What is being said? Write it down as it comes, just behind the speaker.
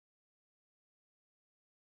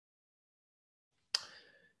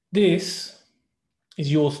This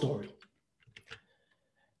is your story.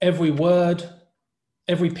 Every word,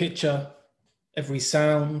 every picture, every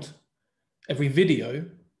sound, every video,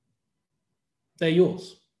 they're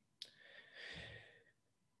yours.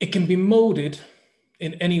 It can be molded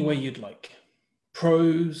in any way you'd like.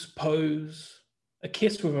 Prose, pose, a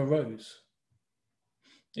kiss with a rose.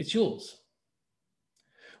 It's yours.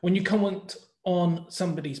 When you comment on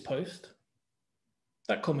somebody's post,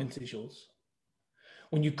 that comment is yours.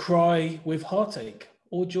 When you cry with heartache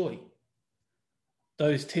or joy,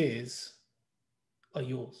 those tears are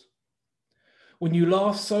yours. When you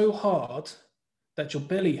laugh so hard that your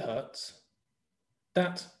belly hurts,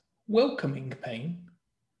 that welcoming pain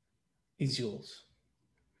is yours.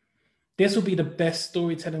 This will be the best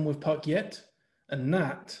storytelling with Puck yet, and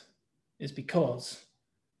that is because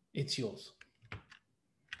it's yours.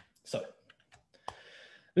 So,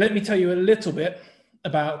 let me tell you a little bit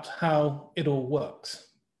about how it all works.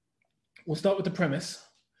 We'll start with the premise.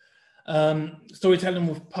 Storytelling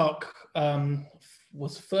with Puck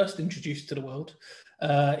was first introduced to the world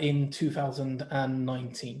in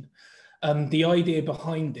 2019. The idea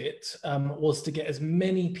behind it was to get as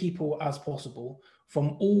many people as possible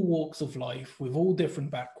from all walks of life, with all different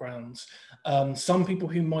backgrounds. Some people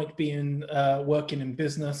who might be working in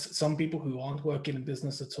business, some people who aren't working in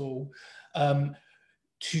business at all,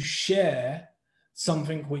 to share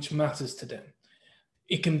something which matters to them.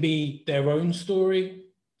 It can be their own story.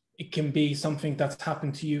 It can be something that's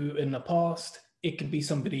happened to you in the past. It can be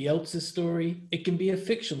somebody else's story. It can be a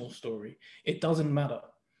fictional story. It doesn't matter.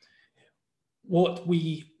 What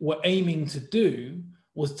we were aiming to do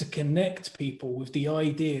was to connect people with the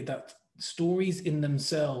idea that stories in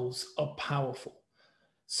themselves are powerful.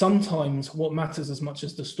 Sometimes what matters as much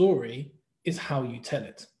as the story is how you tell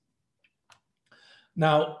it.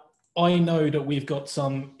 Now, I know that we've got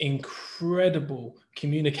some incredible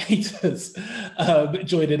communicators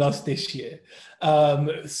joining us this year.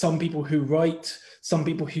 Some people who write, some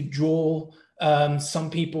people who draw, some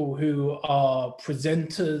people who are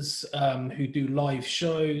presenters, who do live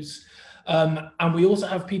shows. And we also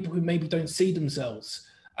have people who maybe don't see themselves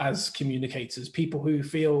as communicators, people who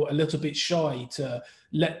feel a little bit shy to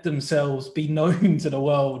let themselves be known to the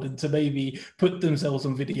world and to maybe put themselves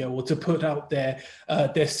on video or to put out their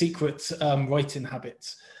secret writing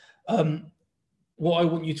habits. What I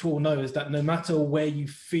want you to all know is that no matter where you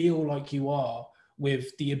feel like you are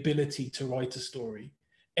with the ability to write a story,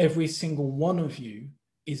 every single one of you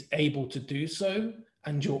is able to do so,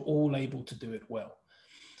 and you're all able to do it well.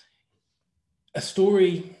 A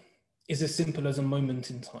story is as simple as a moment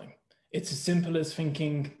in time. It's as simple as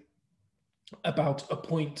thinking about a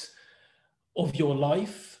point of your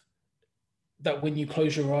life that when you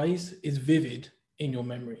close your eyes is vivid in your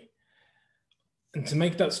memory. And to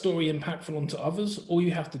make that story impactful onto others, all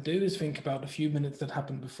you have to do is think about a few minutes that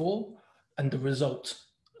happened before and the result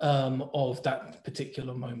of that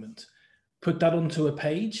particular moment. Put that onto a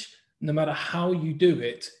page. No matter how you do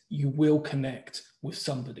it, you will connect with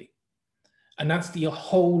somebody. And that's the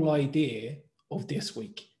whole idea of this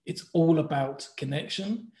week. It's all about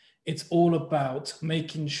connection. It's all about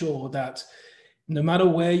making sure that no matter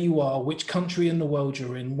where you are, which country in the world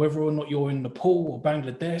you're in, whether or not you're in Nepal or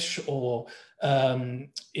Bangladesh, or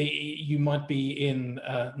you might be in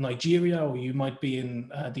Nigeria, or you might be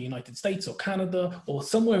in the United States or Canada, or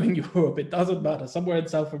somewhere in Europe, it doesn't matter, somewhere in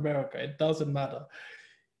South America, it doesn't matter.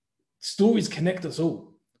 Stories connect us all.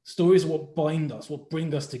 Stories are what bind us, what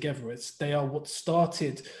bring us together. They are what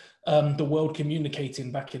started the world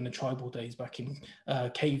communicating back in the tribal days, back in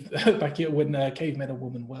when cavemen and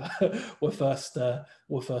women were first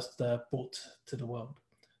brought to the world.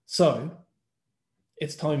 So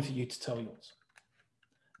it's time for you to tell yours.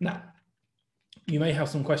 Now, you may have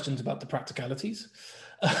some questions about the practicalities,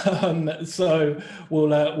 so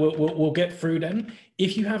we'll get through them.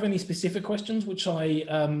 If you have any specific questions which I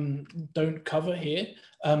don't cover here,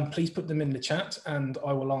 please put them in the chat and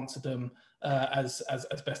I will answer them as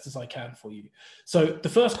best as I can for you. So the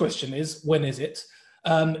first question is, when is it?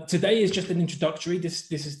 Today is just an introductory.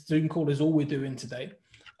 This is Zoom call is all we're doing today.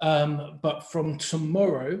 But from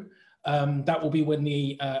tomorrow, that will be when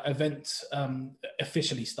the event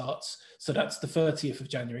officially starts. So that's the 30th of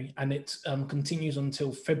January, and it continues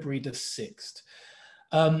until February the 6th.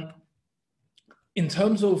 In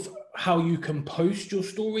terms of how you can post your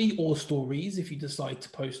story or stories, if you decide to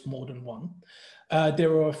post more than one,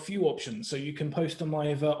 there are a few options. So you can post them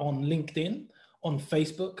either on LinkedIn, on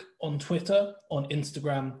Facebook, on Twitter, on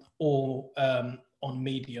Instagram, or on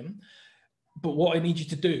Medium. But what I need you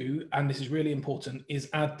to do, and this is really important, is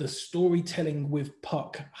add the storytelling with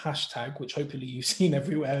Puck hashtag, which hopefully you've seen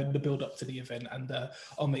everywhere in the build up to the event. And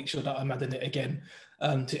I'll make sure that I'm adding it again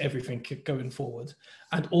to everything going forward.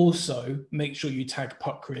 And also make sure you tag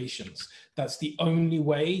Puck Creations. That's the only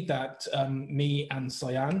way that me and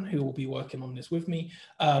Cyan, who will be working on this with me,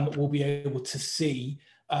 will be able to see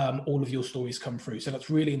all of your stories come through. So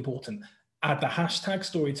that's really important. Add the hashtag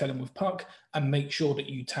storytelling with Puck and make sure that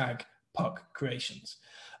you tag Puck Creations.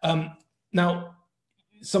 Now,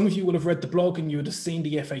 some of you will have read the blog and you would have seen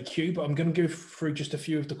the FAQ, but I'm going to go through just a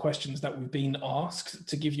few of the questions that we've been asked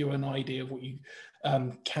to give you an idea of what you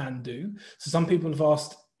can do. So some people have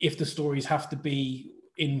asked if the stories have to be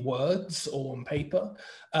in words or on paper.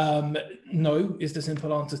 No is the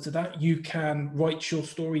simple answer to that. You can write your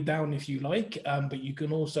story down if you like, but you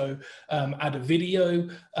can also add a video,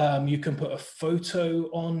 you can put a photo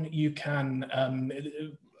on, you can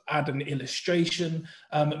add an illustration.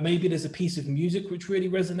 Maybe there's a piece of music which really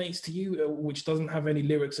resonates to you, which doesn't have any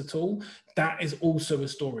lyrics at all. That is also a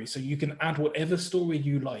story. So you can add whatever story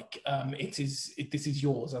you like. This is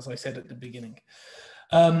yours, as I said at the beginning.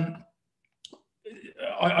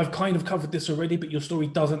 I've kind of covered this already, but your story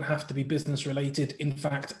doesn't have to be business related. In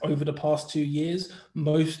fact, over the past 2 years,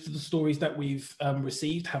 most of the stories that we've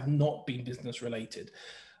received have not been business related.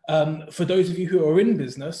 For those of you who are in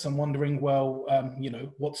business and wondering, well,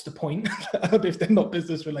 what's the point if they're not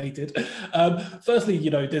business related? Firstly,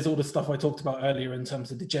 there's all the stuff I talked about earlier in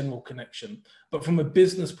terms of the general connection. But from a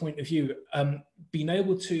business point of view, being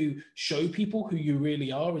able to show people who you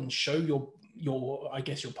really are and show your I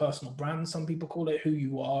guess your personal brand, some people call it, who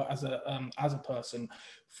you are as a person,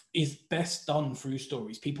 is best done through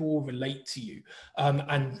stories. People will relate to you,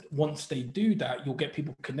 and once they do that, you'll get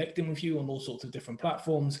people connecting with you on all sorts of different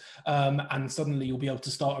platforms, and suddenly you'll be able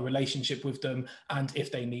to start a relationship with them, and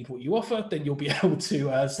if they need what you offer, then you'll be able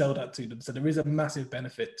to sell that to them. So there is a massive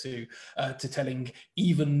benefit to telling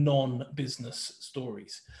even non-business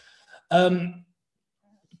stories.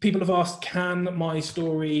 People have asked, can my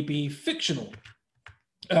story be fictional?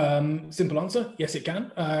 Simple answer, yes, it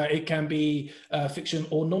can. It can be fiction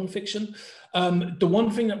or non-fiction. The one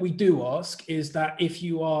thing that we do ask is that if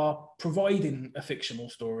you are providing a fictional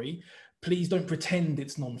story, please don't pretend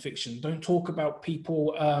it's non-fiction. Don't talk about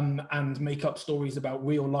people and make up stories about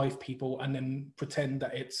real life people and then pretend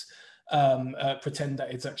that it's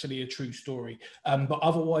actually a true story. But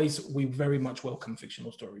otherwise, we very much welcome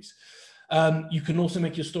fictional stories. You can also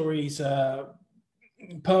make your stories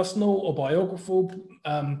personal or biographical,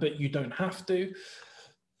 but you don't have to.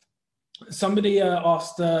 Somebody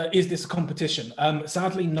asked, is this a competition?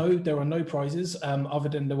 Sadly, no, there are no prizes other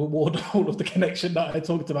than the reward of all of the connection that I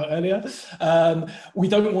talked about earlier. We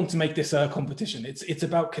don't want to make this a competition. It's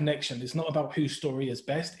about connection. It's not about whose story is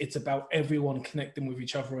best. It's about everyone connecting with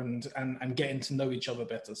each other and getting to know each other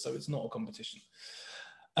better. So it's not a competition.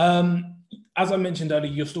 As I mentioned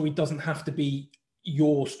earlier, your story doesn't have to be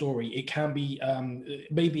your story. It can be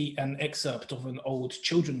maybe an excerpt of an old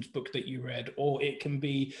children's book that you read, or it can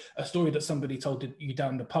be a story that somebody told you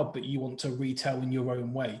down the pub but you want to retell in your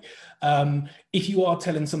own way. If you are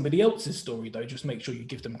telling somebody else's story, though, just make sure you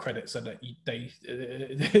give them credit so that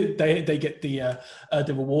they get the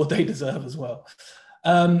reward they deserve as well.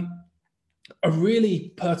 A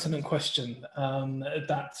really pertinent question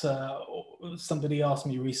that somebody asked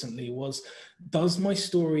me recently was, does my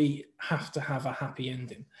story have to have a happy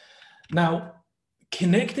ending? Now,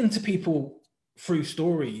 connecting to people through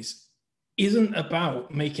stories isn't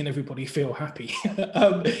about making everybody feel happy.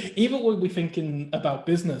 Even when we're thinking about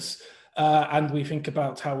business and we think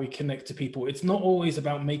about how we connect to people, it's not always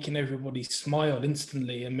about making everybody smile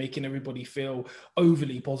instantly and making everybody feel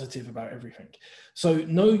overly positive about everything. So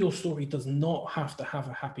no, your story does not have to have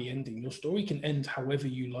a happy ending. Your story can end however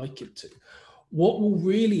you like it to. What will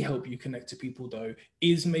really help you connect to people, though,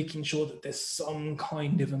 is making sure that there's some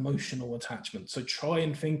kind of emotional attachment. So try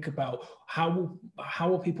and think about how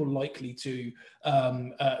are people likely to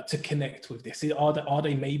connect with this? Are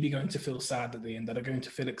they maybe going to feel sad at the end? Are they going to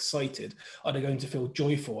feel excited? Are they going to feel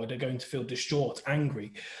joyful? Are they going to feel distraught,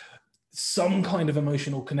 angry? Some kind of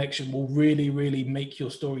emotional connection will really, really make your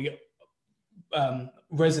story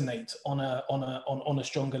resonate on a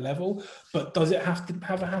stronger level. But does it have to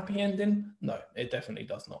have a happy ending? No, it definitely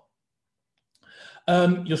does not.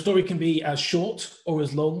 Your story can be as short or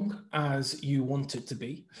as long as you want it to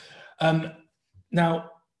be.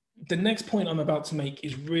 Now, the next point I'm about to make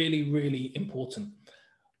is really, really important.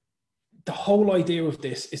 The whole idea of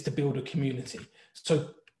this is to build a community.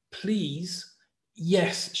 So please,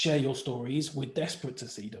 yes, share your stories. We're desperate to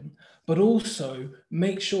see them, but also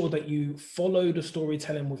make sure that you follow the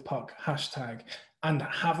Storytelling with Puck hashtag and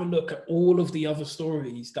have a look at all of the other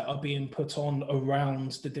stories that are being put on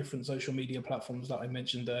around the different social media platforms that I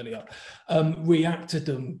mentioned earlier. React to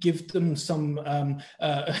them, give them some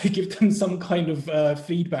give them some kind of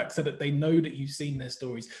feedback so that they know that you've seen their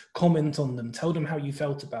stories. Comment on them, tell them how you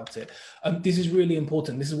felt about it. This is really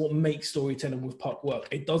important. This is what makes Storytelling with Puck work.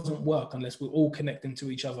 It doesn't work unless we're all connecting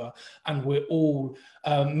to each other and we're all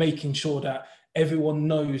making sure that everyone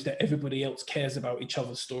knows that everybody else cares about each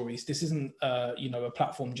other's stories. This isn't, a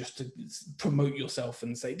platform just to promote yourself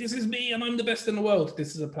and say, this is me and I'm the best in the world.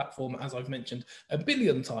 This is a platform, as I've mentioned a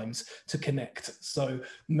billion times, to connect. So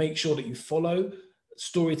make sure that you follow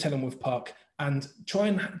Storytelling with Puck and try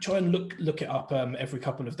and look it up every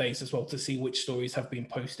couple of days as well to see which stories have been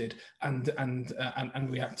posted and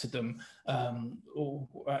react to them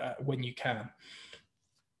when you can.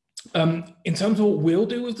 In terms of what we'll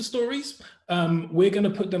do with the stories, we're going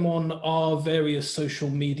to put them on our various social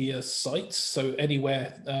media sites. So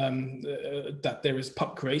anywhere that there is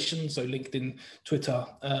Puck creation, so LinkedIn, Twitter,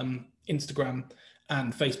 Instagram,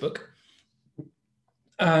 and Facebook.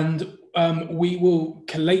 And we will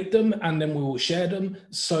collate them and then we will share them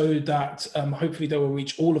so that hopefully they will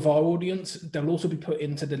reach all of our audience. They'll also be put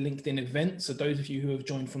into the LinkedIn event. So those of you who have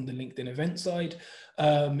joined from the LinkedIn event side,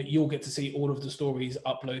 you'll get to see all of the stories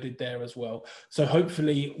uploaded there as well. So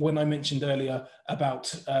hopefully when I mentioned earlier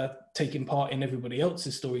about taking part in everybody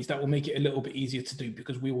else's stories, that will make it a little bit easier to do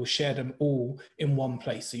because we will share them all in one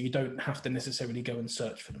place. So you don't have to necessarily go and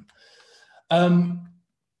search for them.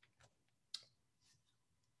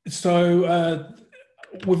 So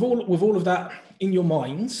with all of that in your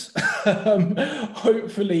minds,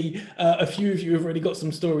 hopefully a few of you have already got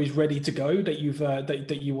some stories ready to go that you've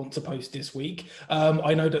that you want to post this week.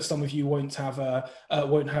 I know that some of you won't have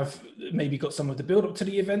maybe got some of the build up to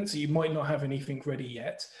the event, so you might not have anything ready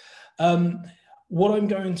yet. What I'm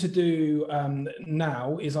going to do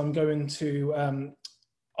now is I'm going to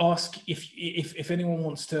ask if anyone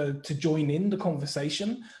wants to join in the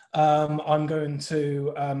conversation. I'm going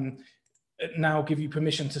to now give you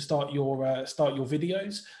permission to start your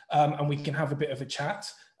videos, and we can have a bit of a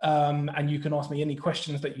chat. And you can ask me any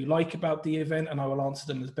questions that you like about the event, and I will answer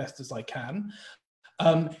them as best as I can.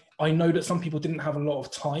 I know that some people didn't have a lot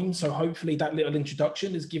of time, so hopefully that little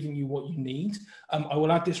introduction is giving you what you need. I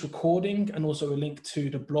will add this recording and also a link to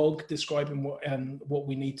the blog describing what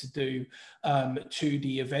we need to do to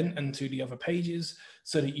the event and to the other pages,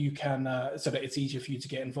 so that you can so that it's easier for you to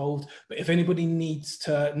get involved. But if anybody needs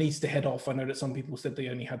to head off, I know that some people said they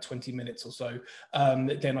only had 20 minutes or so,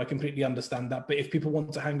 then I completely understand that. But if people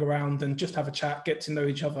want to hang around and just have a chat, get to know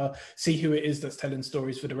each other, see who it is that's telling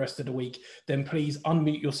stories for the rest of the week, then please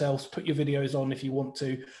unmute yourselves, put your videos on if you want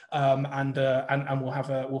to, and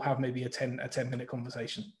we'll have maybe a 10-minute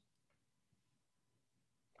conversation.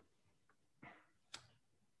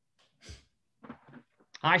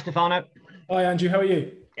 Hi, Stefano. Hi, Andrew. How are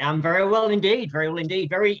you? I'm very well indeed. Very well indeed.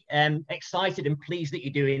 Very excited and pleased that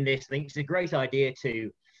you're doing this. I think it's a great idea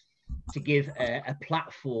to give a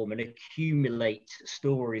platform and accumulate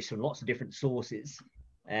stories from lots of different sources.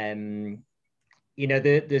 You know,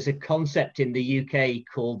 there's a concept in the UK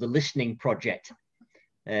called the Listening Project,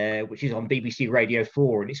 which is on BBC Radio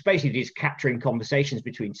 4, and it's basically just capturing conversations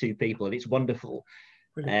between two people, and it's wonderful.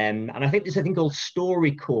 And I think there's a thing called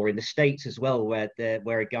StoryCorps in the States as well,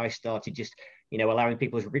 where a guy started just, you know, allowing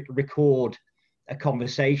people to record a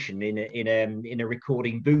conversation in a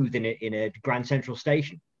recording booth in a Grand Central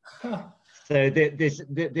Station. Huh. So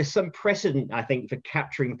there's some precedent, I think, for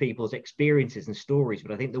capturing people's experiences and stories,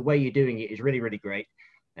 but I think the way you're doing it is really, really great.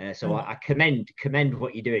 So I commend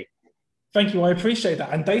what you're doing. Thank you. I appreciate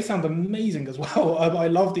that. And they sound amazing as well. I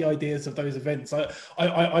love the ideas of those events.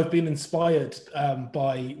 I've been inspired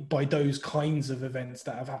by those kinds of events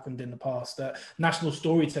that have happened in the past. National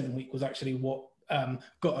Storytelling Week was actually what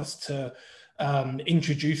got us to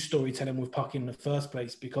introduce storytelling with Puck in the first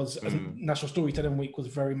place, because National Storytelling Week was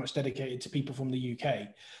very much dedicated to people from the UK.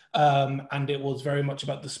 And it was very much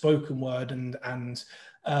about the spoken word and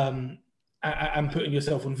putting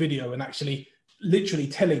yourself on video and actually literally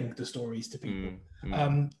telling the stories to people.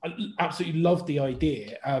 I absolutely love the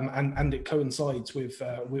idea, and it coincides with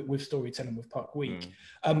Storytelling with Puck Week.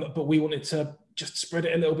 But we wanted to just spread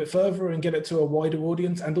it a little bit further and get it to a wider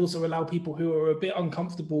audience, and also allow people who are a bit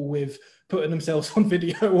uncomfortable with putting themselves on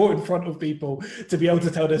video or in front of people to be able to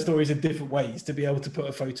tell their stories in different ways, to be able to put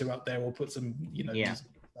a photo out there or put some, you know,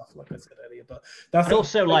 stuff like I said earlier. But that's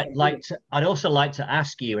I'd also like to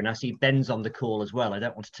ask you, and I see Ben's on the call as well. I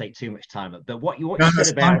don't want to take too much time up, but what you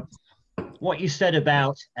said about what you said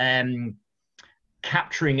about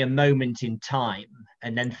capturing a moment in time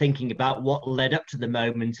and then thinking about what led up to the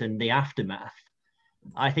moment and the aftermath,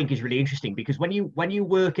 I think is really interesting, because when you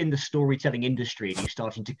work in the storytelling industry and you're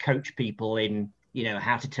starting to coach people in, you know,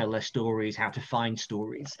 how to tell their stories, how to find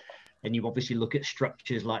stories, and you obviously look at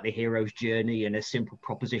structures like the hero's journey and a simple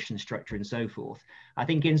proposition structure and so forth, I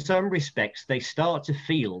think in some respects they start to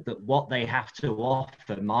feel that what they have to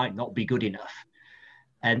offer might not be good enough.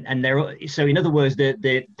 And so in other words,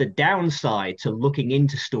 the downside to looking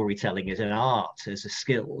into storytelling as an art, as a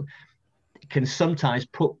skill, can sometimes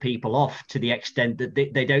put people off to the extent that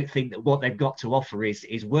they don't think that what they've got to offer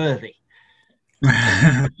is worthy.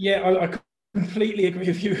 Yeah, I completely agree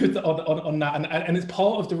with you on that, and it's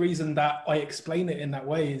part of the reason that I explain it in that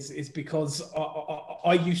way is because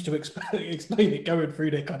I used to explain it going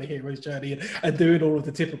through their kind of hero's journey and doing all of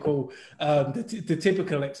the typical the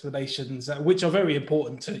typical explanations, which are very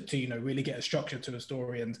important to you know, really get a structure to a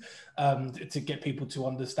story and to get people to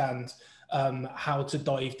understand how to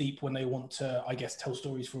dive deep when they want to, I guess, tell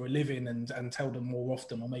stories for a living and tell them more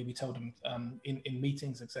often, or maybe tell them in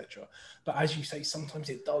meetings, etc. But as you say, sometimes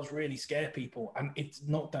it does really scare people, and it's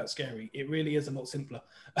not that scary. It really is a lot simpler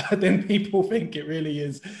than people think. It really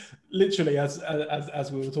is. Literally, as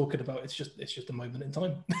we were talking about, it's just a moment in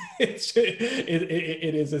time.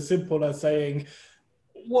 It is as simple as saying,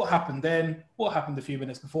 what happened then, what happened a few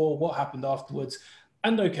minutes before, what happened afterwards.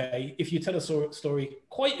 And okay, if you tell a story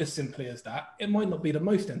quite as simply as that, it might not be the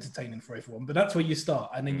most entertaining for everyone, but that's where you start,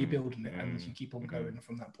 and then you build on it, and you keep on going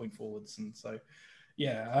from that point forwards. And so,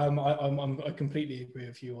 yeah, I completely agree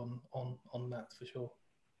with you on that for sure.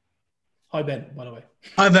 Hi Ben, by the way.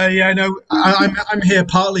 Hi there. Yeah, no, I'm here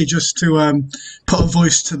partly just to put a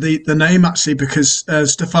voice to the name, actually, because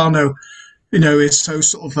Stefano, you know, is so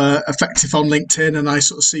sort of effective on LinkedIn, and I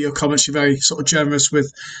sort of see your comments. You're very sort of generous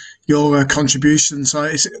with your contributions.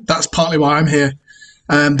 So that's partly why I'm here.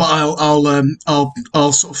 But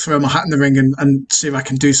I'll sort of throw my hat in the ring and see if I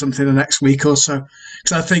can do something the next week or so.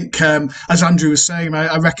 Because I think, as Andrew was saying,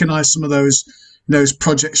 I recognise some of those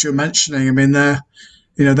projects you're mentioning. I mean, they're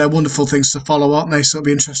wonderful things to follow, aren't they? So it'll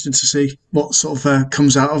be interesting to see what sort of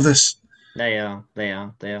comes out of this. They are.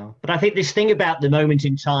 But I think this thing about the moment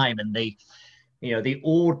in time and the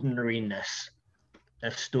ordinariness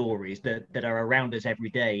of stories that are around us every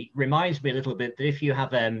day reminds me a little bit that if you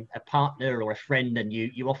have a partner or a friend, and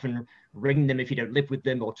you often ring them if you don't live with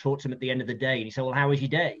them, or talk to them at the end of the day, and you say, well, how was your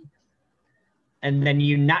day? And then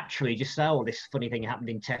you naturally just say, oh, this funny thing happened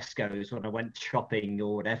in Tesco's when I went shopping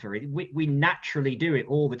or whatever. We naturally do it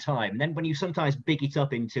all the time. And then when you sometimes big it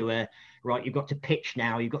up into right, you've got to pitch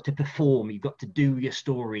now, you've got to perform, you've got to do your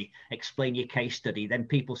story, explain your case study, then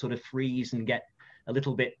people sort of freeze and get a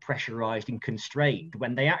little bit pressurized and constrained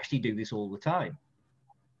when they actually do this all the time.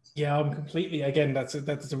 Yeah, I'm completely, again, that's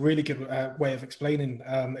a really good way of explaining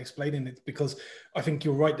it, because I think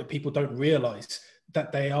you're right that people don't realize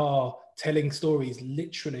that they are telling stories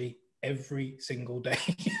literally every single day.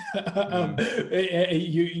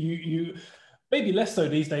 You maybe less so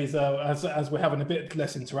these days, as we're having a bit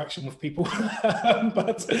less interaction with people,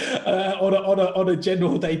 but on a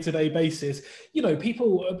general day-to-day basis, you know,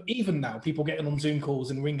 people, even now, people getting on Zoom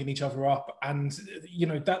calls and ringing each other up, and you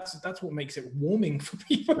know, that's what makes it warming for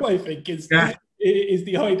people. I think is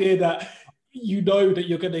the idea that you know that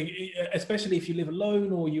you're going to, especially if you live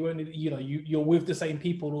alone, or you only, you know, you're with the same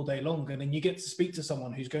people all day long, and then you get to speak to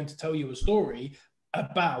someone who's going to tell you a story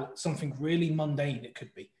about something really mundane.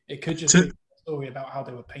 It could just be story about how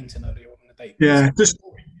they were painting earlier on in the day. Yeah,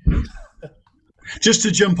 just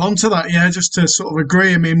to jump onto that, just to sort of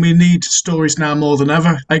agree. I mean, we need stories now more than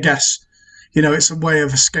ever, I guess. You know, it's a way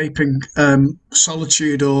of escaping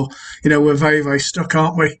solitude, or, you know, we're very, very stuck,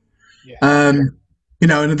 aren't we? Yeah. You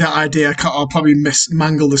know, and that idea, I'll probably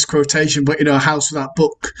mangle this quotation, but, you know, a house without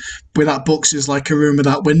books is like a room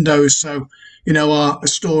without windows. So, you know, our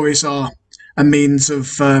stories are a means of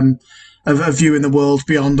viewing the world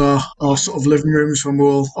beyond our sort of living rooms, when we're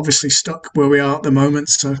all obviously stuck where we are at the moment.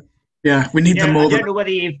 So, yeah, we need them more.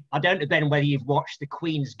 I don't know, Ben, whether you've watched The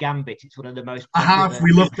Queen's Gambit. It's one of the most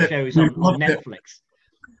popular shows on Netflix.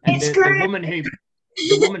 And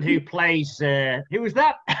the woman who plays who was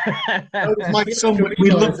that? That was my son. We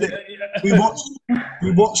loved it. We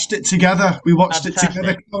watched it together. Fantastic. It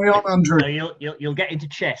together. Carry on, Andrew. So you'll get into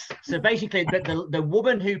chess. So basically, the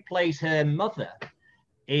woman who plays her mother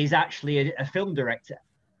is actually a film director.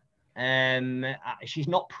 She's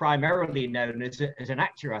not primarily known as an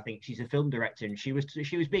actor. I think she's a film director, and she was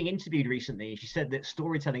being interviewed recently. She said that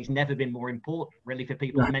storytelling's never been more important, really, for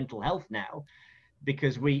people's mental health now.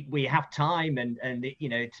 because we have time, and you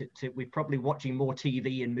know, we're probably watching more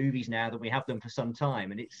TV and movies now than we have done for some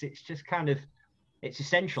time, and it's just kind of, it's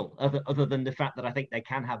essential, other than the fact that I think they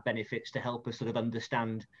can have benefits to help us sort of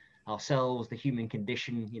understand ourselves, the human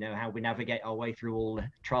condition, you know, how we navigate our way through all the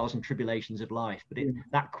trials and tribulations of life. But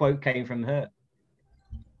that quote came from her.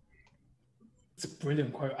 It's a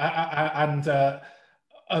brilliant quote, and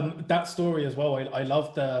that story as well. I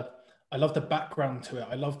love the background to it.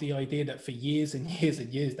 I love the idea that for years and years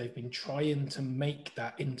and years they've been trying to make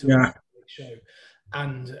that into a Netflix show,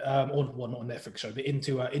 and or well, not a Netflix show, but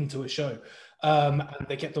into a show, and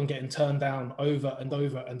they kept on getting turned down over and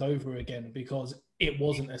over and over again because it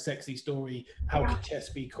wasn't a sexy story. How could chess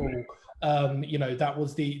be cool? You know, that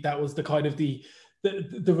was the kind of the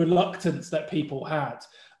reluctance that people had.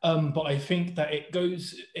 But I think that it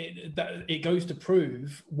goes to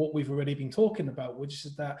prove what we've already been talking about, which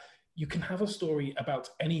is that you can have a story about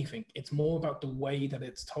anything. It's more about the way that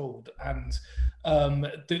it's told. And,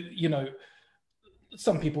 you know,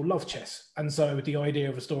 some people love chess. And so the idea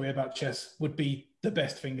of a story about chess would be the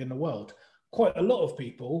best thing in the world. Quite a lot of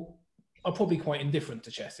people are probably quite indifferent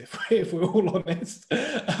to chess, if we're all honest.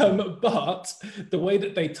 But the way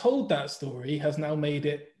that they told that story has now made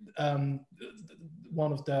it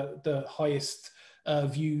one of the highest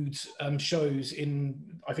viewed shows in,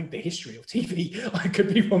 I think, the history of TV. I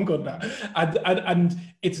could be wrong on that. And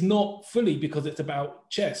it's not fully because it's about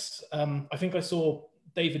chess. I think I saw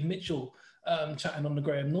David Mitchell chatting on the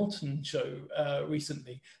Graham Norton show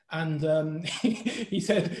recently, and he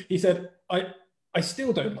said, I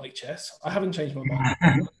still don't like chess. I haven't changed my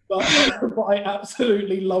mind, but I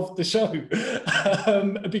absolutely loved the show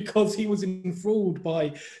because he was enthralled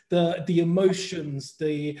by the emotions,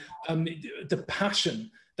 the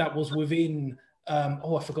passion that was within. I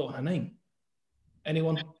forgot her name.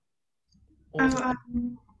 Anyone?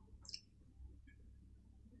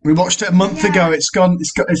 We watched it a month ago. It's gone.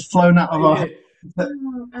 It's flown out of our.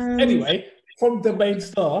 Anyway, from the main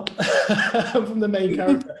star, from the main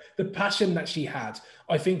character, the passion that she had,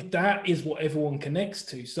 I think that is what everyone connects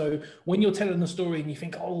to. So when you're telling a story and you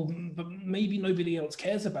think, oh, but maybe nobody else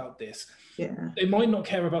cares about this, they might not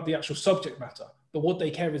care about the actual subject matter, but what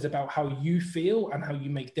they care is about how you feel and how you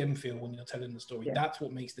make them feel when you're telling the story. That's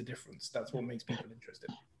what makes the difference. That's what makes people interested.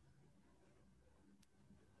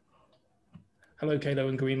 Hello, Kayla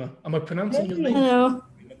and Garima. Am I pronouncing your name? Hello.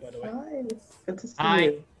 By the way. Hi. Good to see Hi.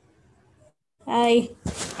 you. Hi.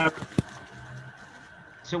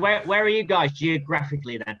 So where are you guys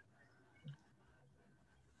geographically then?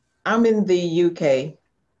 I'm in the UK.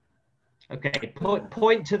 Okay,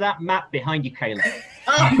 point to that map behind you, Kayla.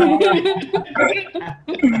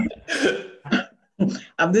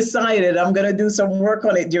 I've decided I'm going to do some work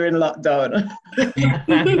on it during lockdown.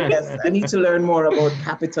 Yes, I need to learn more about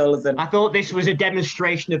capitals. And I thought this was a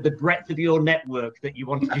demonstration of the breadth of your network that you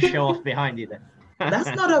wanted to show off behind you then.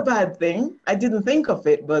 that's not a bad thing. I didn't think of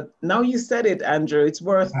it, but now you said it, Andrew, it's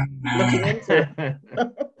worth looking into.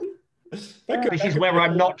 This is where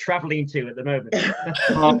I'm not traveling to at the moment.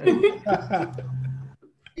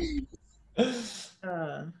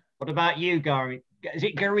 What about you, Gary? Is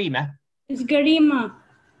it Garima? It's Garima.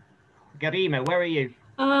 Garima, where are you?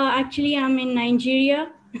 Actually, I'm in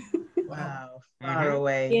Nigeria. Wow, far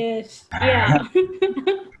away. Yes. Yeah.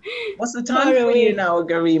 What's the time for you now,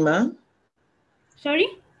 Garima? Sorry?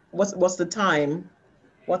 What's the time?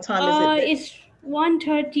 What time is it? It's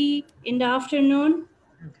 1:30 in the afternoon.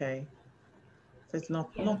 Okay. So it's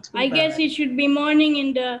not too I bad. guess it should be morning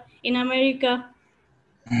in America.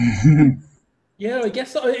 Yeah, I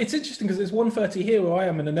guess it's interesting because it's 1:30 here where I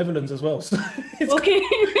am in the Netherlands as well. So Okay.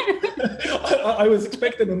 I was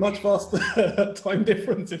expecting a much faster time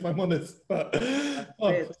difference, if I'm honest. But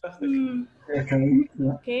fantastic.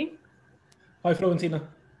 Okay. Hi, Florentina.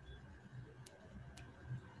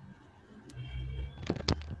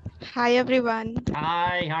 Hi everyone.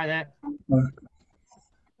 Hi there.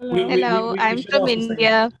 Hello. Hello, I'm from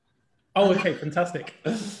India. Oh, okay, fantastic.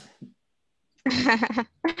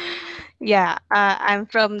 Yeah, I'm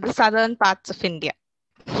from the southern parts of India.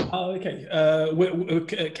 Oh, okay.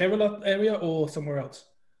 Kerala area or somewhere else?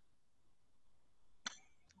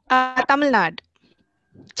 Tamil Nadu,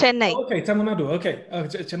 Chennai. Oh, okay, Tamil Nadu. Okay,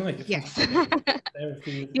 Chennai. Yes. There a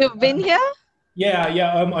few- You've been here? Yeah.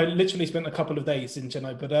 I literally spent a couple of days in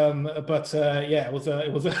Chennai, but yeah, it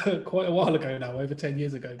was quite a while ago now, over 10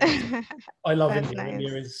 years ago. I love That's India. nice.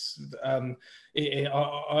 India is.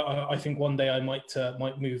 I think one day I might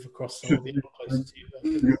move across some of the other places to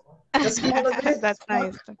you. Just follow this. That's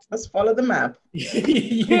nice. Just follow the map.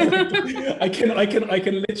 Yeah, I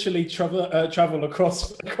can literally travel across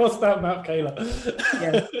that map, Kayla.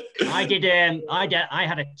 Yes. I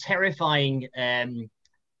had a terrifying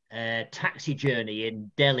taxi journey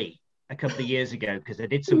in Delhi a couple of years ago because I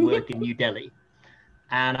did some work in New Delhi,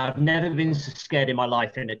 and I've never been so scared in my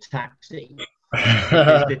life in a taxi.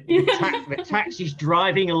 The taxi's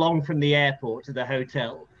driving along from the airport to the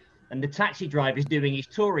hotel, and the taxi driver is doing his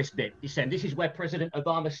tourist bit. He's saying, this is where President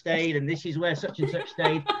Obama stayed, and this is where such and such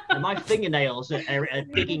stayed. And my fingernails are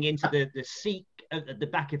digging into the seat at the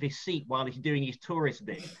back of his seat while he's doing his tourist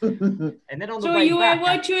bit. And then on the way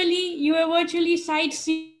back, you were virtually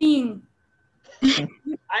sightseeing.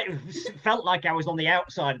 I felt like I was on the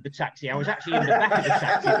outside of the taxi. I was actually in the back of the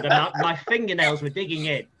taxi, but my fingernails were digging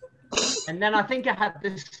in. And then I think I had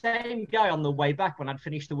the same guy on the way back when I'd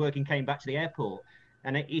finished the work and came back to the airport.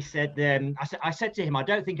 And he said, I said to him, I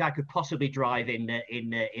don't think I could possibly drive in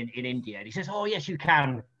India. And he says, oh, yes, you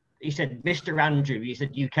can. He said, Mr. Andrew, he said,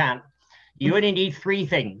 you can. You only need 3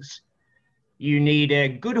 things. You need a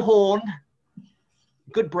good horn,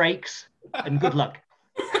 good brakes, and good luck.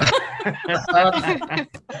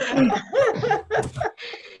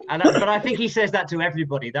 But I think he says that to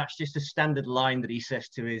everybody. That's just a standard line that he says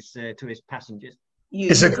to his passengers. You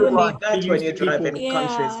need that when you're driving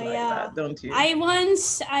countries like that, don't you? I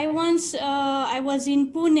was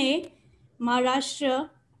in Pune, Maharashtra.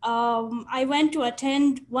 I went to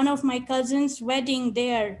attend one of my cousin's wedding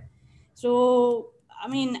there. So, I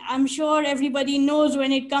mean, I'm sure everybody knows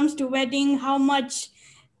when it comes to wedding how much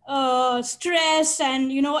stress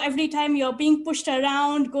and, you know, every time you're being pushed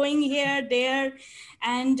around, going here, there.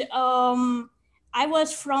 And I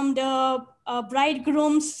was from the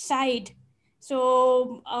bridegroom's side.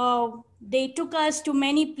 So they took us to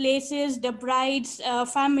many places, the bride's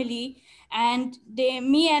family, and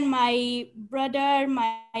me and my brother,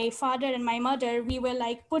 my father and my mother, we were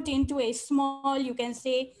like put into a small, you can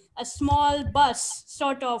say, a small bus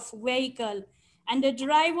sort of vehicle. And the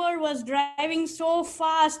driver was driving so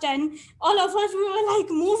fast and all of us, we were like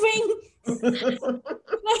moving. We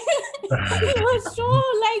were so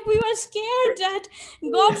like, we were scared that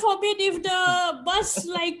God forbid if the bus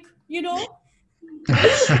like, you know,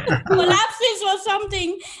 collapses or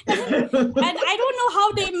something. And I don't know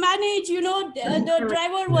how they manage, you know, the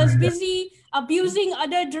driver was busy abusing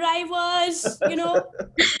other drivers, you know.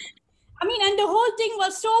 I mean, and the whole thing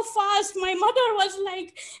was so fast. My mother was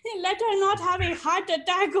like, let her not have a heart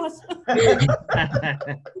attack or something.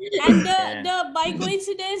 And by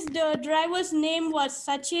coincidence, the driver's name was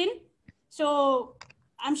Sachin. So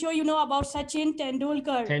I'm sure you know about Sachin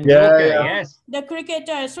Tendulkar. Yes. The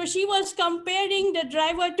cricketer. So she was comparing the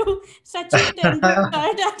driver to Sachin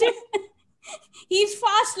Tendulkar. He's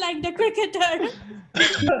fast like the cricketer.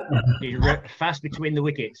 He's fast between the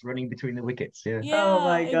wickets, running between the wickets. Yeah. Oh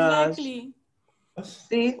my gosh. Exactly.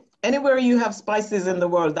 See, anywhere you have spices in the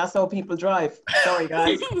world, that's how people drive. Sorry,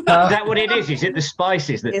 guys. Is that what it is? Is it the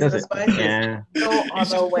spices that does it? Spices. Yeah. No It's other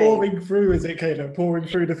just way. pouring through, is it, Kayla? Pouring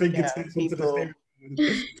through the fingertips into the steering.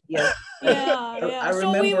 Yes. Yeah. I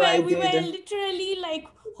So we remember were literally like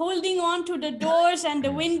holding on to the doors and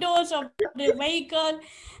the windows of the vehicle.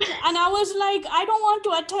 And I was like, I don't want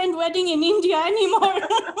to attend wedding in India anymore.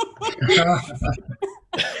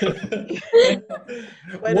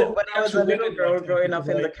 When I was a little girl growing up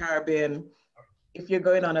in the Caribbean, if you're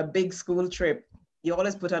going on a big school trip, you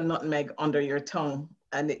always put a nutmeg under your tongue,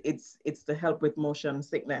 and it's to help with motion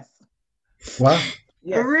sickness. Wow.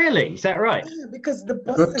 Yes. Oh, really? Is that right? Yeah, because the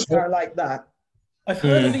buses are like that. I've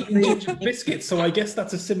heard of eating ginger biscuits, so I guess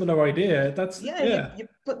that's a similar idea. You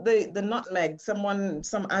put the nutmeg. Some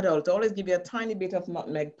adult always give you a tiny bit of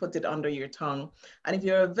nutmeg, put it under your tongue. And if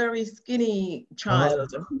you're a very skinny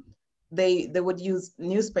child, they would use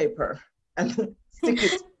newspaper and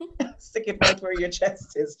stick it right where your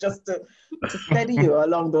chest is, just to steady you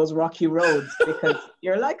along those rocky roads, because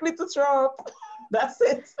you're likely to throw up. That's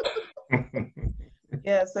it.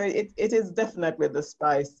 Yeah, so it is definitely the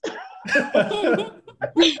spice.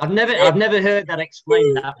 I've never heard that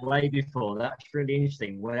explained that way before. That's really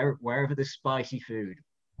interesting. Wherever the spicy food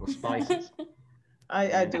or spices.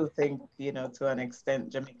 I do think, you know, to an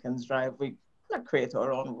extent, Jamaicans drive. We create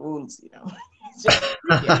our own rules, you know. Just,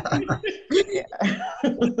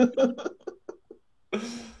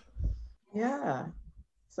 yeah.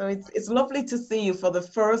 So it's lovely to see you for the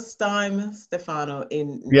first time, Stefano,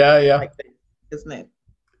 in like this, isn't it?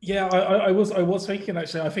 Yeah, I was thinking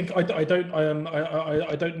actually. I think I don't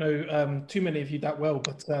know too many of you that well,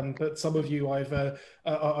 but some of you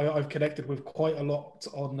I've connected with quite a lot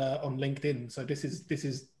on LinkedIn. So this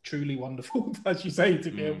is truly wonderful, as you say,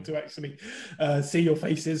 to be able to actually see your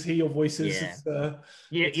faces, hear your voices. Yeah.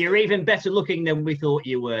 You're even better looking than we thought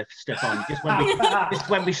you were, Stefan. Just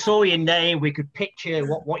when we saw your name, we could picture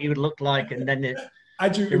what you would look like, and then the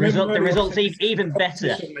results even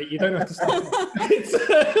better. You don't have to stop.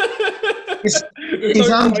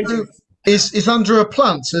 Is Andrew a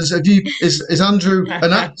plant? Is Andrew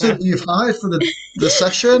an actor that you've hired for the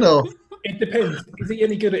session, or? It depends. Is he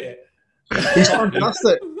any good at it? He's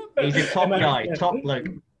fantastic. He's a top guy, top bloke.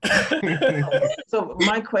 So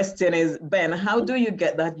my question is, Ben, how do you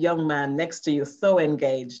get that young man next to you so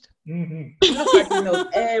engaged? He looks like he knows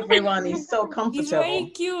everyone. He's so comfortable. He's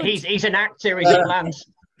very cute. He's an actor. He's a plant.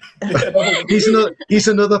 He's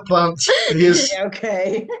another plant. He is.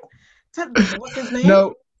 Okay. What's his name?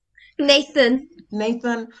 No. Nathan.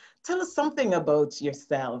 Nathan, tell us something about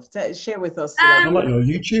yourself. Share with us. I like your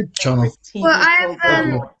YouTube channel. Well, I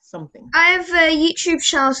have something. I have a YouTube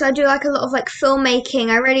channel, so I do like a lot of like filmmaking.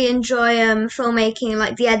 I really enjoy filmmaking,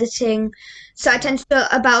 like the editing. So I tend to do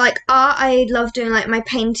about like art. I love doing like my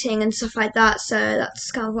painting and stuff like that. So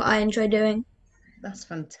that's kind of what I enjoy doing. That's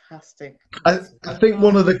fantastic. I think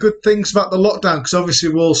one of the good things about the lockdown, because obviously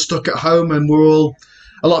we're all stuck at home and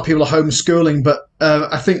a lot of people are homeschooling, but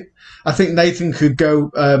I think Nathan could go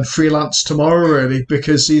freelance tomorrow, really,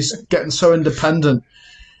 because he's getting so independent.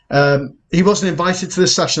 He wasn't invited to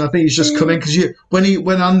this session. I think he's just come in because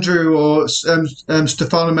when Andrew or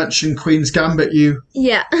Stefano mentioned Queen's Gambit, you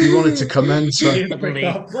wanted to come in. So. Really?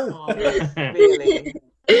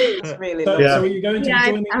 It's really so are you going to be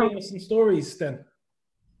joining me some stories then?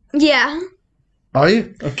 Yeah. Are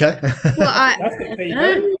you? Okay.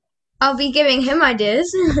 Well, I'll be giving him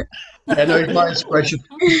ideas. Yeah, no, he's my inspiration.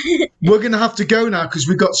 We're going to have to go now because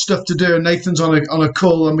we've got stuff to do, and Nathan's on a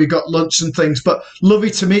call, and we got lunch and things. But lovely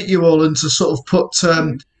to meet you all, and to sort of put,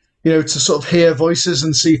 to sort of hear voices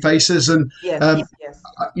and see faces, and yes.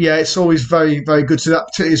 Yeah, it's always very, very good to that,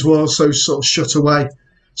 particularly as well. So sort of shut away.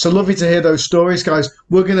 So lovely to hear those stories, guys.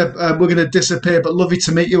 We're gonna disappear, but lovely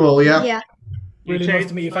to meet you all. Yeah. Yeah. Really nice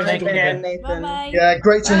to meet you. Thanks for joining me. Bye-bye. Yeah,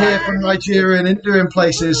 great to hear from Nigeria and Indian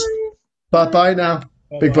places. Bye now.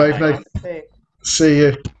 Big wave, mate. See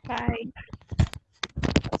you. Bye.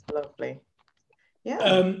 That's lovely.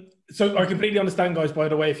 Yeah. So I completely understand, guys, by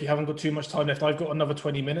the way, if you haven't got too much time left, I've got another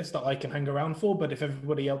 20 minutes that I can hang around for. But if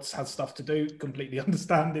everybody else has stuff to do, completely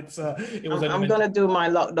understand. I'm going to do my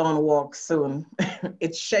lockdown walk soon.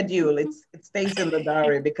 It's scheduled. It stays in the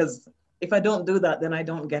diary because if I don't do that, then I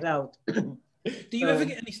don't get out. Do you ever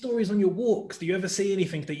get any stories on your walks? Do you ever see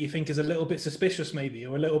anything that you think is a little bit suspicious, maybe,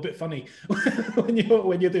 or a little bit funny when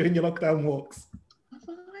you're doing your lockdown walks?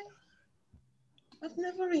 I've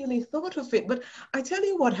never really thought of it, but I tell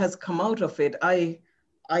you what has come out of it. I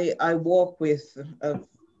walk with a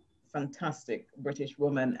fantastic British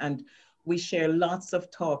woman, and we share lots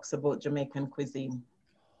of talks about Jamaican cuisine.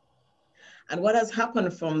 And what has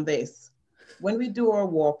happened from this, when we do our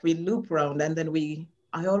walk, we loop around, and then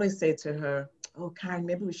I always say to her, oh, Karen,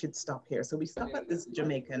 maybe we should stop here. So we stop at this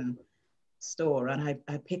Jamaican store, and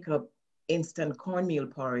I pick up instant cornmeal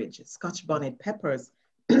porridge, Scotch bonnet peppers.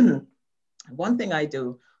 One thing I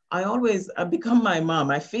do, I become my mom.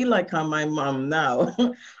 I feel like I'm my mom now.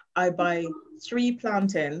 I buy 3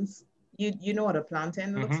 plantains. You know what a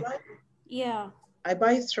plantain looks like? Yeah. I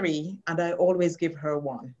buy 3, and I always give her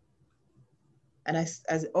 1. And I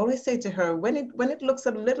always say to her, when it looks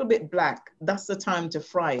a little bit black, that's the time to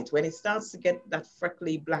fry it. When it starts to get that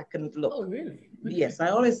freckly blackened look. Oh, really? Okay. Yes, I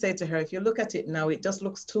always say to her, if you look at it now, it just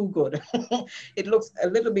looks too good. It looks a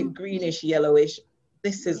little bit greenish, yellowish.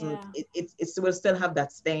 This isn't, it will still have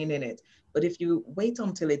that stain in it. But if you wait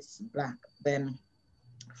until it's black, then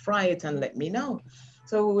fry it and let me know.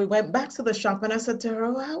 So we went back to the shop, and I said to her,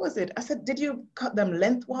 oh, how was it? I said, did you cut them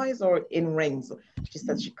lengthwise or in rings? She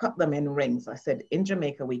said she cut them in rings. I said, in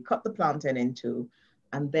Jamaica, we cut the plantain in 2,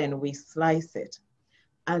 and then we slice it.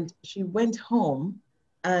 And she went home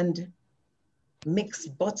and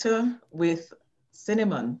mixed butter with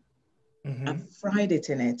cinnamon and fried it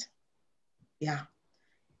in it. Yeah.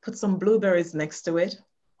 Put some blueberries next to it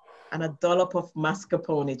and a dollop of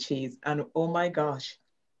mascarpone cheese. And oh my gosh,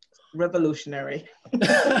 revolutionary.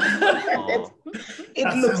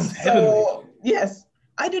 It looks so, yes.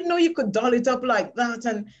 I didn't know you could doll it up like that.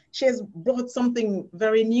 And she has brought something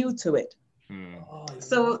very new to it.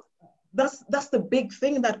 So that's the big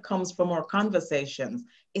thing that comes from our conversations.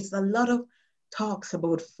 It's a lot of talks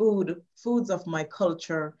about foods of my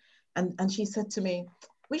culture. And she said to me,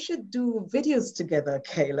 we should do videos together,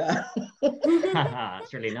 Kayla.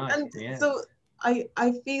 It's really nice. And yeah. so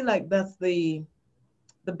I feel like that's the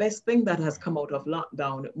best thing that has come out of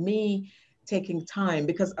lockdown. Me taking time,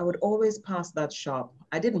 because I would always pass that shop.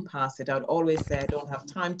 I didn't pass it. I would always say, I don't have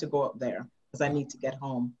time to go up there because I need to get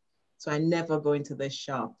home. So I never go into this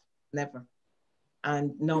shop, never.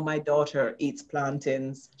 And now my daughter eats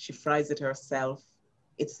plantains. She fries it herself.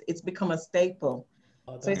 It's become a staple.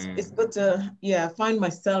 So it's good to, yeah, find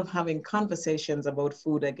myself having conversations about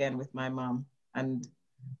food again with my mom, and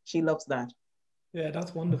she loves that. Yeah,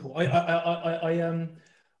 that's wonderful.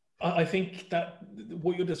 I think that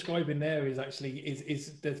what you're describing there is actually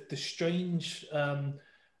is the strange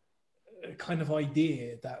kind of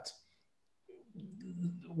idea that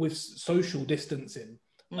with social distancing,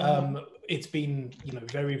 it's been, you know,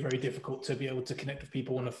 very, very difficult to be able to connect with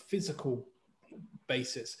people on a physical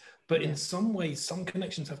basis. But in some ways, some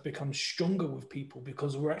connections have become stronger with people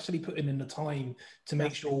because we're actually putting in the time to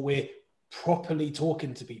make sure we're properly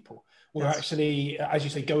talking to people. We're actually, as you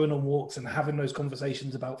say, going on walks and having those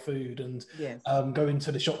conversations about food and going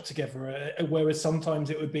to the shop together. Whereas sometimes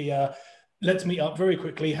it would be let's meet up very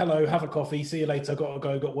quickly. Hello, have a coffee. See you later. Got to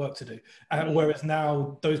go. Got work to do. Whereas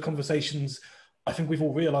now those conversations, I think we've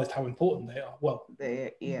all realised how important they are. Well,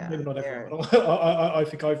 maybe not everyone. I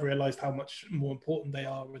think I've realised how much more important they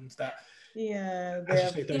are, and that.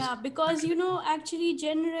 Because, you know, actually,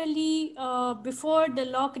 generally, before the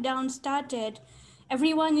lockdown started,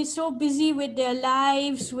 everyone is so busy with their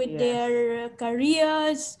lives, with their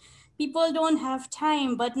careers. People don't have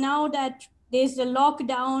time. But now that there's the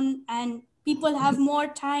lockdown and people have more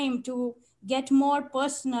time to get more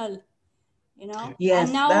personal, you know.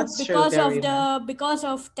 And now because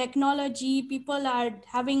of technology, people are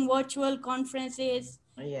having virtual conferences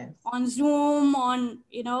on Zoom, on,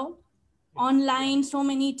 you know, online, so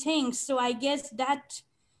many things. So I guess that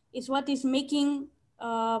is what is making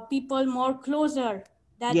people more closer,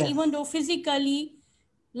 that even though physically,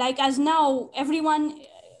 like as now everyone,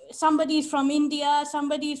 somebody is from India,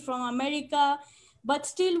 somebody is from America, but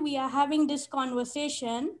still we are having this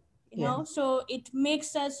conversation, you know, so it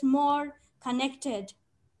makes us more connected.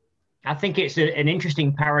 I think it's an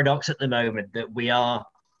interesting paradox at the moment that we are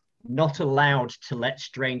not allowed to let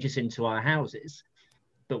strangers into our houses,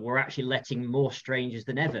 but we're actually letting more strangers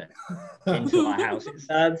than ever into our houses.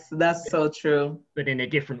 That's so true. But in a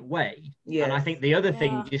different way. And I think the other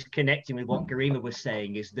thing, just connecting with what Garima was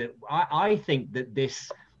saying, is that I think that this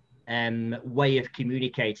way of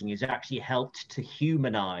communicating has actually helped to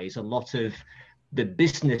humanize a lot of the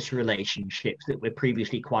business relationships that were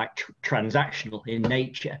previously quite transactional in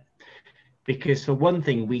nature. Because for one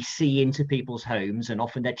thing, we see into people's homes and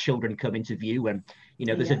often their children come into view and, you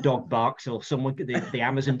know, there's a dog barks or someone, the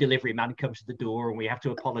Amazon delivery man comes to the door and we have to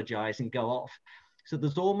apologize and go off. So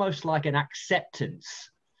there's almost like an acceptance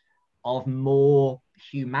of more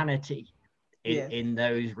humanity in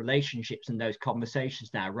those relationships and those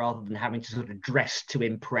conversations now, rather than having to sort of dress to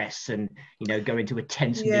impress and, you know, go into a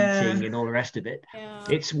tense meeting and all the rest of it.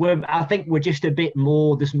 I think we're just a bit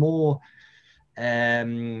more, there's more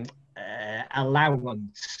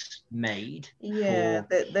allowance made.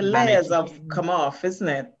 The layers have come off, isn't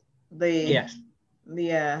it?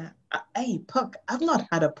 Hey, Puck, I've not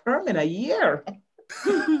had a perm in a year.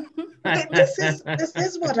 this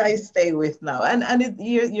is what I stay with now, and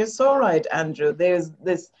you're so right, Andrew. There's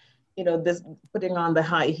this, you know, this putting on the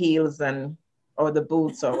high heels or the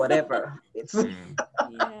boots or whatever. It's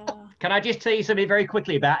Can I just tell you something very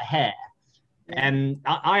quickly about hair?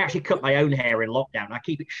 I actually cut my own hair in lockdown. I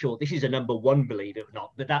keep it short. This is a number one, believe it or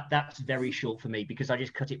not, but that's very short for me because I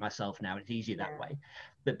just cut it myself now. It's easier that way.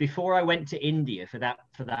 But before I went to India for that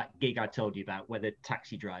gig I told you about, where the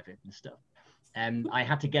taxi driver and stuff, I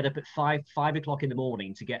had to get up at 5 o'clock in the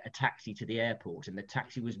morning to get a taxi to the airport, and the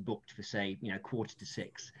taxi was booked for, say,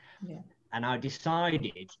 5:45. And I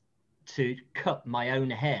decided to cut my own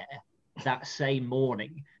hair that same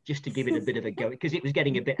morning just to give it a bit of a go, because it was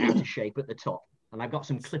getting a bit out of shape at the top, and I've got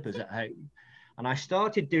some clippers at home, and I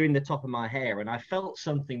started doing the top of my hair and I felt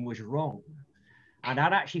something was wrong, and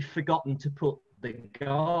I'd actually forgotten to put the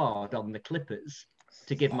guard on the clippers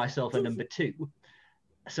to give myself a number 2.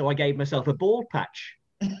 So I gave myself a bald patch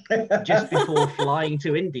just before flying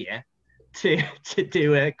to India to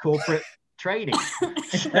do a corporate training.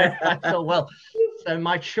 So I thought, well, so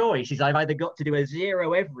my choice is I've either got to do a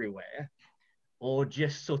 0 everywhere or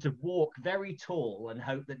just sort of walk very tall and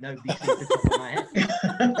hope that nobody sees the top of my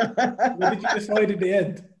head. What did you decide in the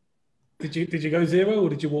end? Did you go 0 or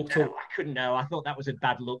did you walk tall? I couldn't know. I thought that was a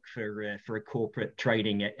bad look for a corporate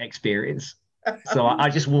training experience. So I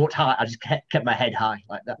just walked high. I just kept my head high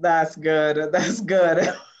like that. That's good. That's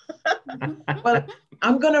good. Well,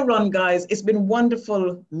 I'm going to run, guys. It's been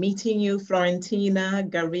wonderful meeting you, Florentina,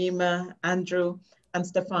 Garima, Andrew, and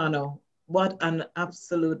Stefano. What an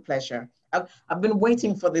absolute pleasure. I've been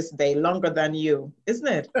waiting for this day longer than you, isn't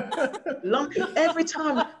it? Every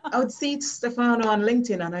time I would see Stefano on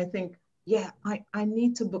LinkedIn and I think, yeah, I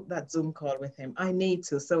need to book that Zoom call with him. I need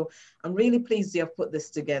to. So I'm really pleased you have put this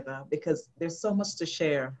together because there's so much to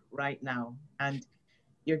share right now and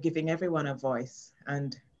you're giving everyone a voice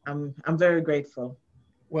and I'm very grateful.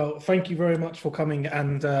 Well, thank you very much for coming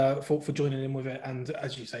and for joining in with it. And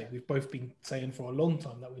as you say, we've both been saying for a long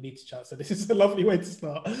time that we need to chat. So this is a lovely way to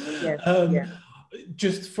start. Yes, yeah.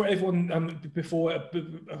 Just for everyone,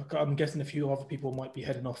 I'm guessing a few other people might be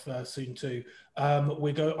heading off soon too. I'm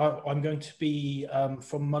going to be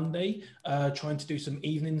from Monday trying to do some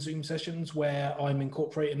evening Zoom sessions where I'm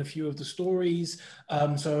incorporating a few of the stories.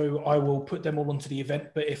 So I will put them all onto the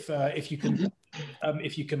event. But if you can.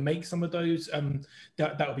 If you can make some of those,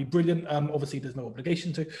 that would be brilliant. Obviously, there's no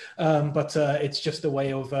obligation to, but it's just a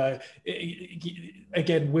way of,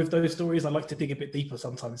 again, with those stories, I like to dig a bit deeper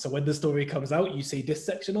sometimes. So when the story comes out, you see this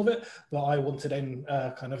section of it, but I want to then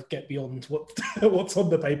kind of get beyond what's on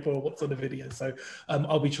the paper or what's on the video. So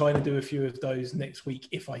I'll be trying to do a few of those next week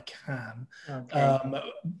if I can. Okay.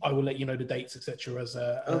 I will let you know the dates, etc.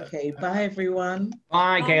 Okay. Bye, everyone.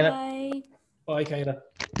 Bye, Kayla. Bye. Bye, Kayla.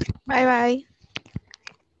 Bye bye.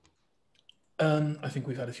 I think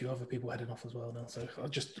we've had a few other people heading off as well now, so I'll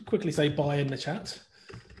just quickly say bye in the chat.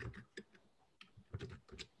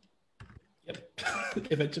 Yep,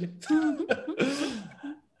 eventually.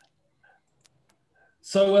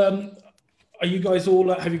 So, are you guys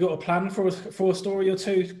all? Have you got a plan for a story or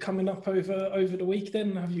two coming up over the week?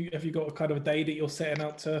 Then have you got a kind of a day that you're setting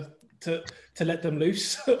out to let them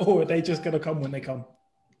loose, or are they just going to come when they come?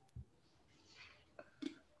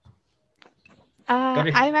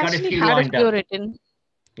 I've actually had a few written.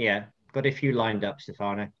 Yeah, got a few lined up,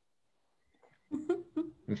 Stefano.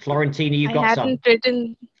 And Florentina, you got some.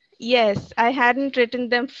 Yes, I hadn't written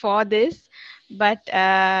them for this, but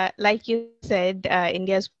like you said,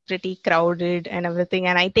 India is pretty crowded and everything,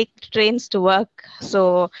 and I take trains to work,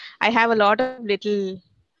 so I have a lot of little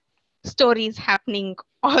stories happening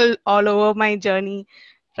all over my journey.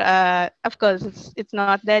 Of course, it's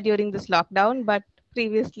not there during this lockdown, but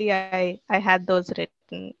previously I had those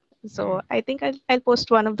written. So I think I'll post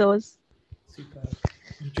one of those. Super.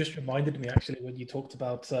 You just reminded me actually when you talked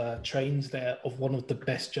about trains there of one of the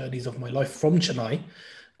best journeys of my life from Chennai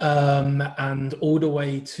and all the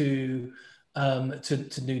way to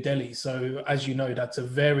New Delhi. So as you know, that's a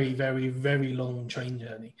very, very, very long train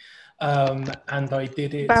journey. And I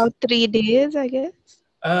did it about 3 days, I guess.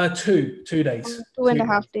 2 days.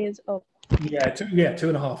 2.5 days. Oh. Yeah,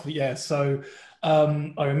 2.5. Yeah. So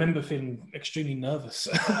I remember feeling extremely nervous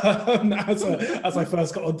as I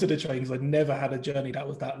first got onto the train because I'd never had a journey that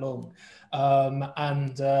was that long.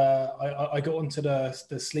 And I got onto the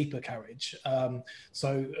sleeper carriage.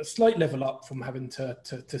 So a slight level up from having to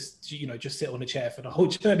just sit on a chair for the whole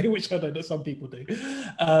journey, which I know that some people do.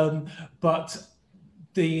 But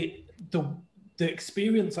the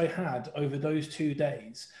experience I had over those 2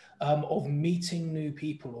 days of meeting new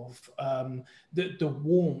people, of the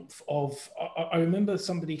warmth of, I remember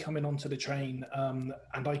somebody coming onto the train and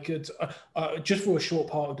I could, just for a short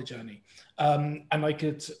part of the journey, and I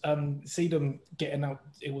could see them getting out,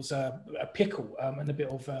 it was a pickle and a bit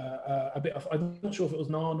of, I'm not sure if it was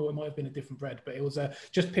naan or it might have been a different bread, but it was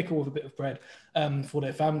just pickle with a bit of bread for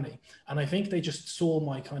their family. And I think they just saw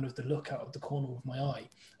my kind of the look out of the corner of my eye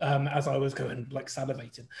as I was going like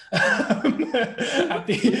salivating at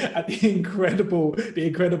the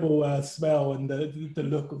incredible smell and the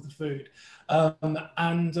look of the food.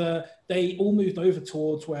 And they all moved over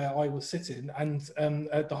towards where I was sitting, and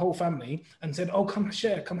the whole family, and said, "Oh, come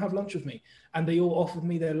have lunch with me." And they all offered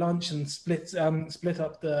me their lunch and split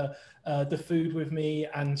up the food with me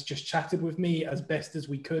and just chatted with me as best as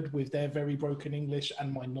we could with their very broken English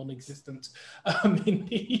and my non-existent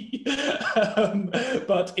Hindi.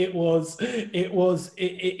 But that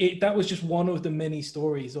was just one of the many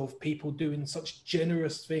stories of people doing such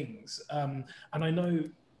generous things. And I know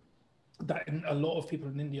that a lot of people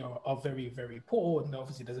in India are very, very poor, and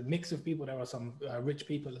obviously there's a mix of people. There are some rich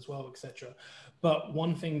people as well, etc. But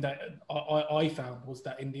one thing that I found was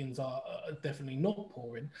that Indians are definitely not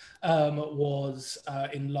poor in was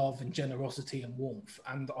in love and generosity and warmth.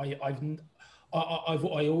 And I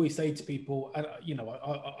always say to people,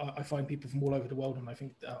 I find people from all over the world, and I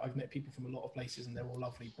think I've met people from a lot of places, and they're all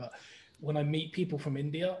lovely. But when I meet people from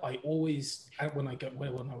India, when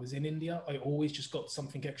I was in India, I always just got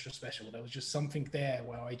something extra special. There was just something there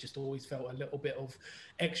where I just always felt a little bit of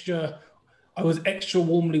extra I was extra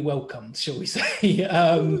warmly welcomed, shall we say,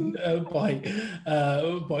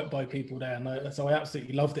 by people there, and so I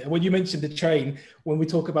absolutely loved it. When you mentioned the train, when we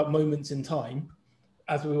talk about moments in time,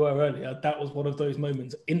 as we were earlier, that was one of those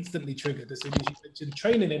moments instantly triggered as soon as you mentioned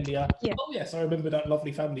train in India. Yeah. Oh yes, I remember that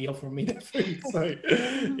lovely family offering me their food. So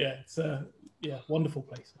yeah, it's wonderful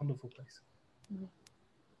place, wonderful place.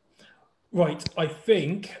 Right, I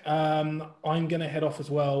think I'm going to head off as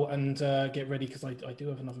well and get ready because I do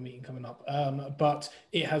have another meeting coming up. But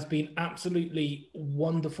it has been absolutely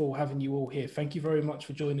wonderful having you all here. Thank you very much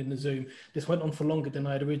for joining the Zoom. This went on for longer than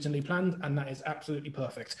I had originally planned, and that is absolutely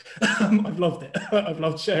perfect. I've loved it. I've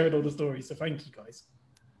loved sharing all the stories, so thank you, guys.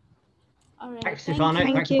 All right. Thanks, Stefano.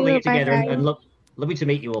 Thank Thanks for pulling you. it together, Bye-bye. and lovely to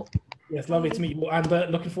meet you all. Yes, lovely to meet you all, and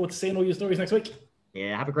looking forward to seeing all your stories next week.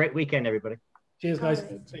 Yeah, have a great weekend, everybody. Cheers, guys.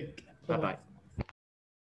 All right. Bye-bye.